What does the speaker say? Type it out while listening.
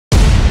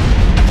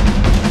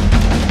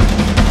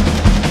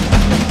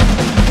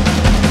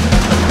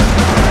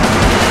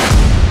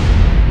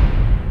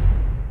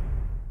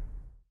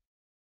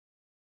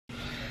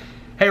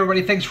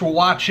everybody, thanks for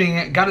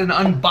watching. Got an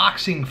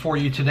unboxing for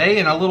you today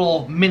and a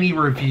little mini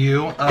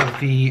review of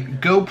the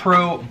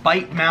GoPro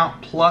Bite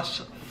Mount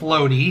Plus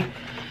Floaty.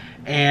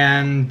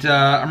 And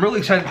I'm really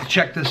excited to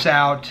check this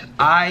out.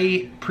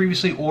 I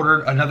previously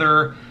ordered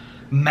another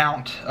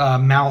mount,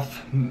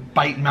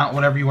 bite mount,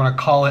 whatever you want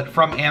to call it,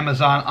 from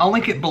Amazon. I'll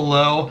link it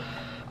below.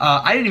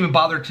 I didn't even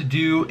bother to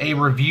do a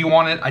review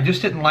on it. I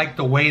just didn't like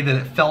the way that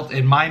it felt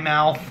in my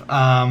mouth.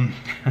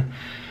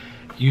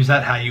 Use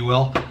that how you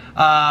will.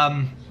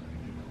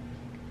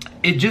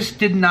 It just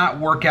did not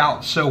work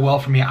out so well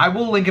for me. I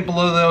will link it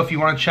below though if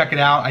you want to check it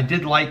out. I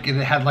did like it.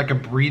 It had like a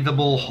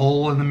breathable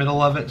hole in the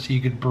middle of it so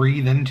you could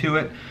breathe into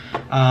it.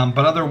 But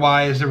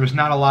otherwise there was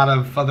not a lot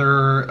of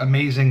other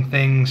amazing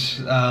things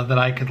that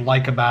I could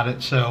like about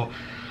it. So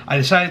I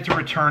decided to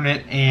return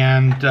it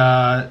and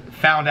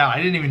found out, I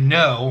didn't even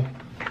know,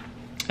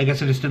 I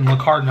guess I just didn't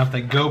look hard enough,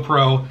 that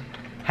GoPro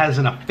has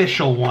an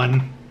official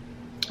one.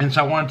 And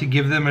so I wanted to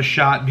give them a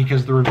shot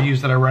because the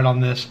reviews that I read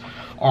on this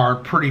are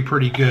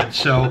pretty good.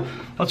 So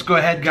let's go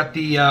ahead, got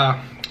the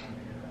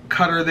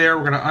cutter there.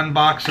 We're gonna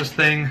unbox this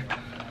thing,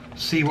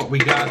 see what we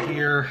got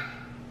here.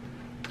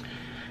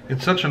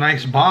 It's such a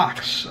nice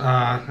box,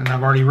 and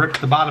I've already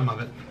ripped the bottom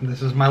of it.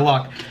 This is my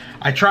luck.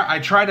 I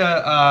try to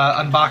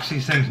unbox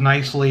these things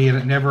nicely, and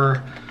it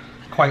never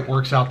quite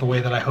works out the way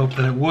that I hope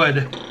that it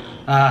would.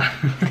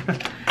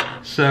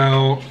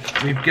 So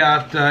we've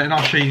got, and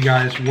I'll show you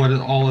guys what it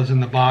all is in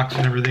the box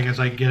and everything as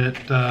I get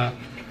it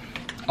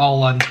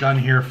all undone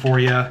here for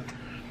you.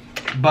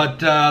 But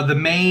the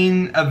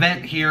main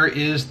event here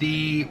is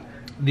the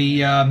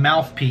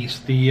mouthpiece,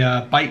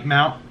 the bite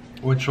mount,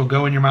 which will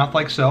go in your mouth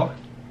like so.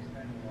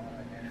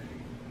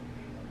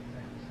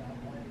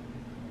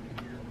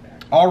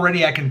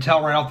 Already I can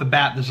tell right off the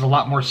bat this is a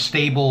lot more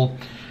stable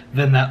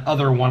than that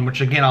other one,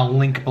 which again I'll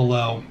link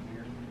below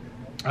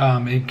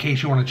in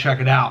case you want to check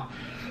it out.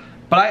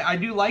 But I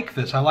do like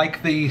this. I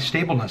like the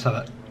stableness of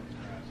it.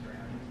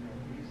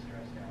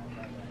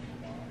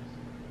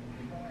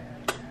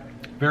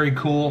 Very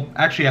cool.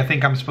 Actually, I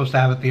think I'm supposed to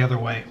have it the other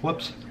way.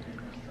 Whoops.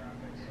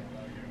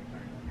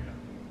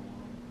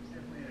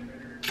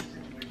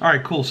 All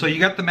right, cool. So you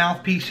got the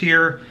mouthpiece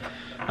here,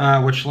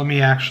 which let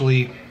me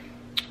actually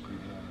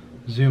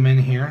zoom in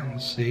here.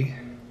 Let's see.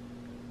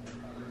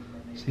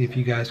 See if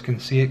you guys can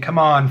see it. Come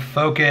on,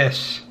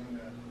 focus.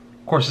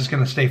 Of course, it's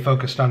going to stay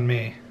focused on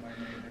me.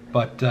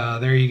 But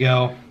there you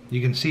go. You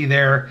can see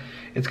there,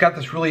 it's got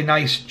this really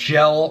nice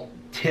gel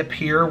tip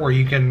here where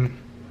you can,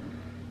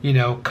 you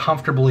know,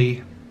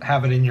 comfortably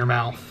have it in your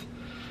mouth.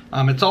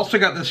 It's also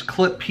got this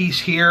clip piece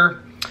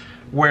here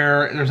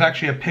where there's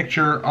actually a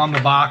picture on the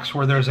box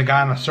where there's a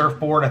guy on a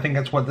surfboard. I think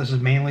that's what this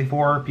is mainly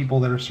for, people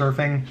that are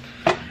surfing.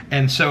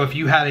 And so if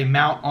you had a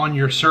mount on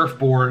your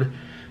surfboard,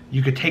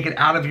 you could take it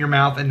out of your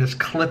mouth and just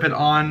clip it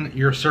on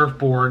your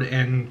surfboard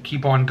and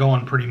keep on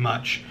going pretty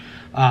much.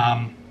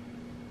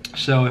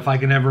 So if I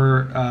can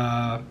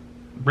ever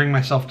bring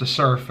myself to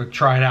surf or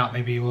try it out,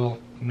 maybe we'll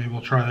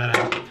try that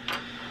out.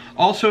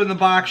 Also in the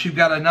box, you've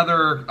got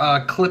another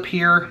clip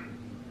here,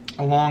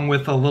 along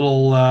with a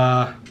little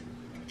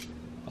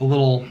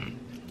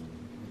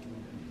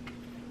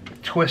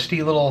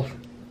twisty little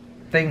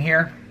thing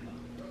here.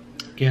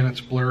 Again,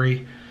 it's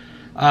blurry.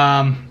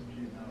 And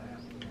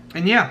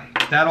yeah,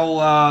 that'll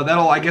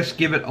I guess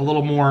give it a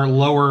little more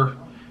lower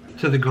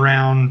to the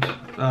ground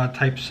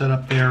type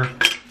setup there.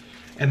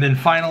 And then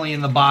finally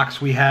in the box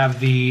we have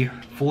the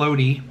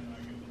Floaty,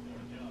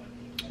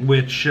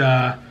 which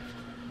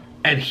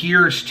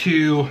adheres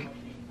to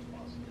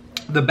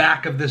the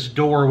back of this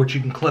door, which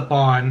you can clip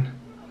on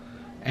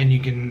and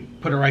you can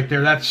put it right there.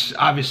 That's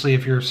obviously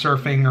if you're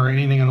surfing or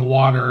anything in the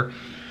water,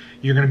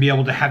 you're going to be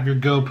able to have your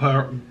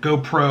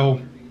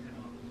GoPro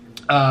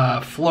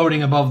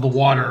floating above the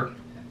water.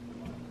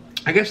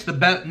 I guess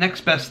the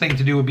next best thing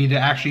to do would be to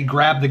actually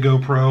grab the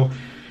GoPro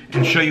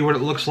and show you what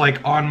it looks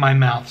like on my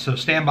mouth. So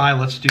stand by,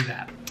 let's do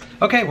that.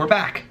 Okay, we're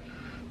back.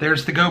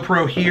 There's the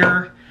GoPro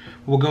here.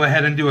 We'll go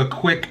ahead and do a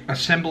quick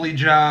assembly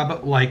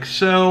job like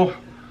so.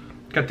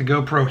 Got the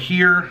GoPro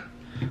here.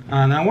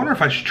 Now I wonder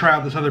if I should try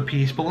out this other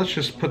piece, but let's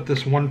just put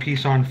this one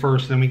piece on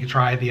first, then we can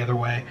try it the other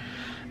way.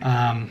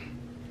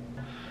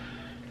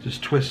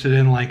 Just twist it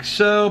in like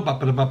so.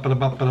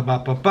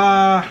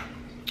 Ba-ba-da-ba-ba-da-ba-ba-da-ba-ba.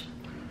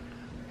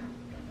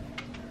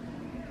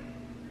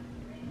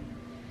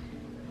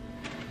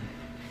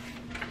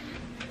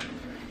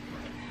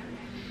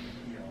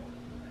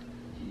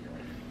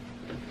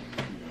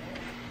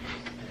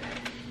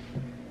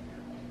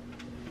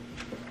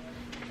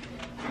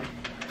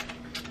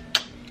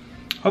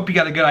 Hope you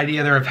got a good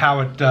idea there of how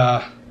it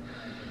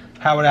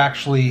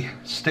actually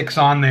sticks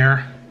on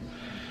there.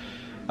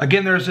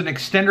 Again, there's an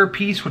extender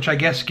piece, which I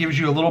guess gives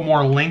you a little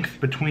more length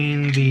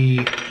between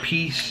the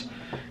piece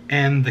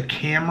and the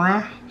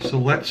camera. So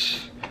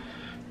let's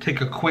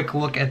take a quick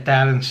look at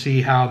that and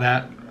see how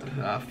that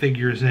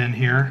figures in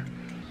here.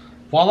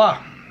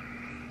 Voila!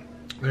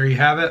 There you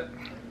have it.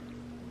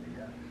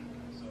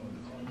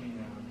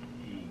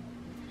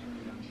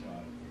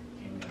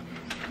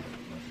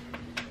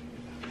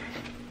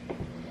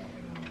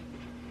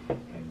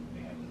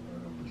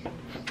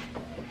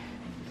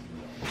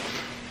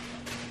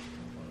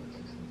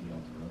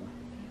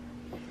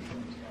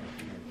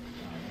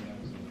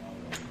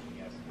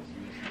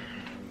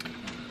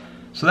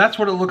 So that's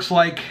what it looks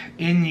like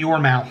in your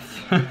mouth.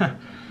 And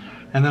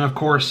then of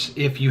course,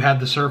 if you had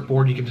the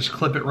surfboard, you can just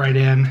clip it right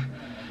in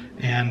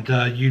and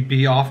you'd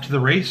be off to the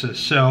races.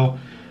 So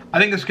I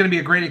think it's going to be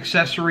a great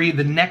accessory.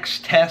 The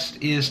next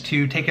test is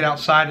to take it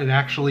outside and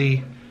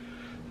actually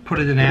put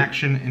it in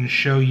action and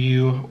show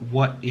you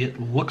what it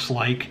looks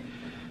like.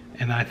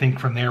 And I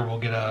think from there we'll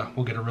get a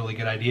really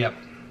good idea.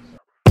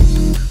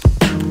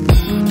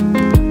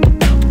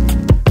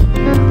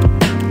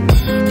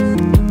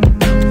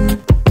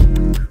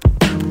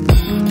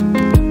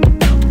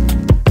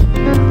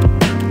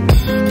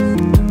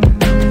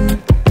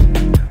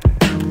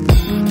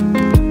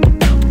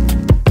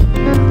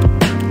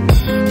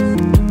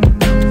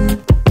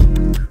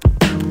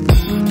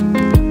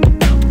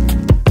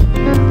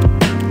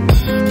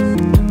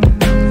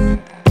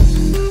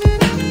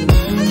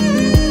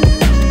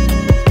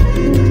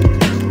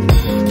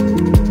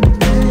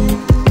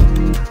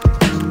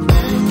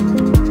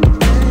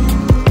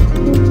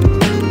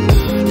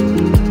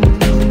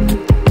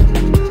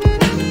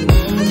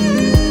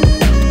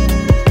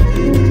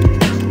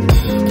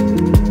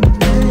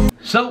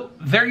 So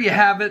there you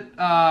have it,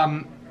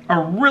 a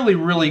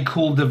really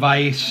cool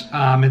device.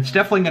 It's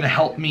definitely going to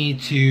help me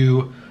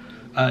to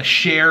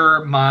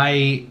share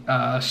my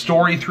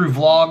story through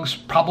vlogs.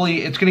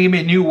 Probably it's going to give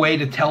me a new way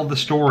to tell the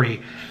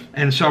story,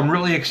 and so I'm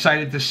really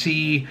excited to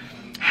see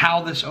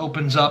how this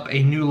opens up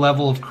a new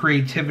level of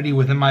creativity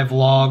within my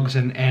vlogs,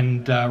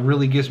 and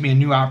really gives me a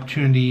new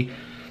opportunity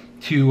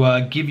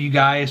to give you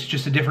guys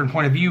just a different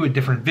point of view, a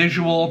different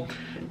visual,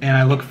 and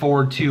I look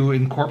forward to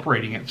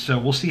incorporating it. So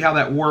we'll see how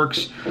that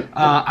works.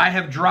 I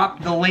have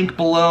dropped the link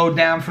below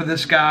down for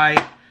this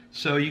guy,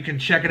 so you can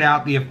check it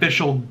out, the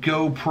official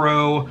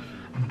GoPro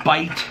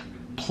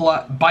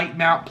Bite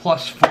Mount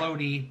Plus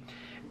Floaty,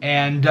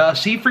 and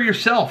see for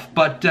yourself.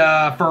 But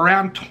for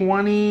around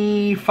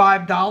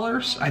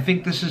 $25, I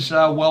think this is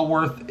well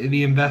worth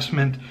the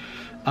investment,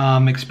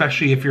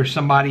 especially if you're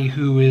somebody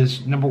who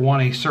is, number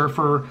one, a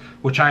surfer,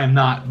 which I am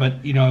not,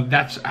 but you know,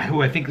 that's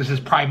who I think this is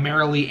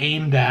primarily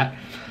aimed at.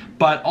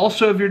 But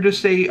also if you're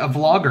just a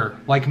vlogger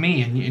like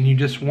me, and you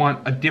just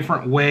want a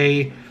different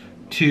way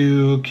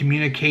to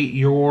communicate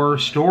your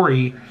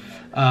story,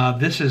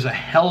 this is a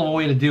hell of a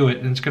way to do it,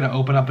 and it's going to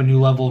open up a new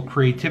level of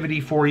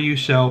creativity for you.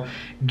 So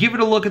give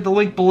it a look at the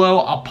link below.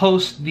 I'll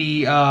post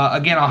the,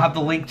 again, I'll have the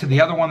link to the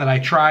other one that I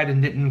tried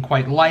and didn't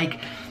quite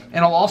like.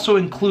 And I'll also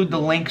include the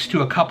links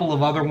to a couple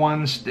of other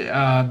ones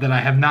that I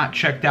have not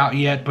checked out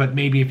yet, but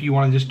maybe if you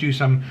want to just do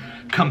some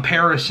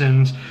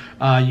comparisons,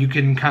 you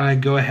can kind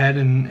of go ahead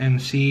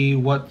and see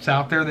what's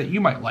out there that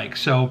you might like.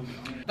 So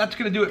that's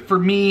going to do it for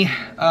me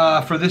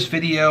for this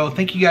video.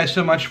 Thank you guys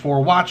so much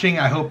for watching.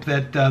 I hope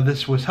that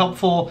this was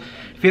helpful.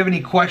 If you have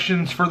any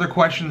questions, further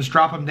questions,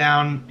 drop them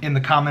down in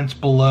the comments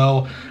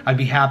below. I'd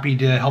be happy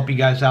to help you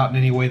guys out in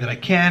any way that I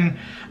can.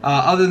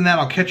 Other than that,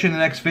 I'll catch you in the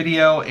next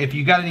video. If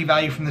you got any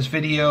value from this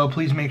video,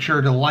 please make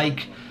sure to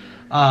like.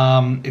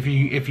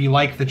 If you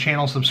like the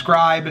channel,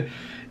 subscribe.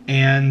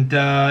 And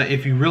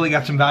if you really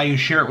got some value,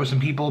 share it with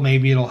some people.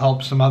 Maybe it'll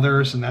help some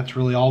others, and that's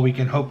really all we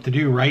can hope to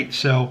do, right?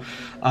 So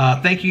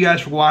thank you guys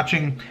for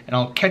watching, and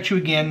I'll catch you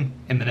again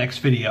in the next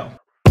video.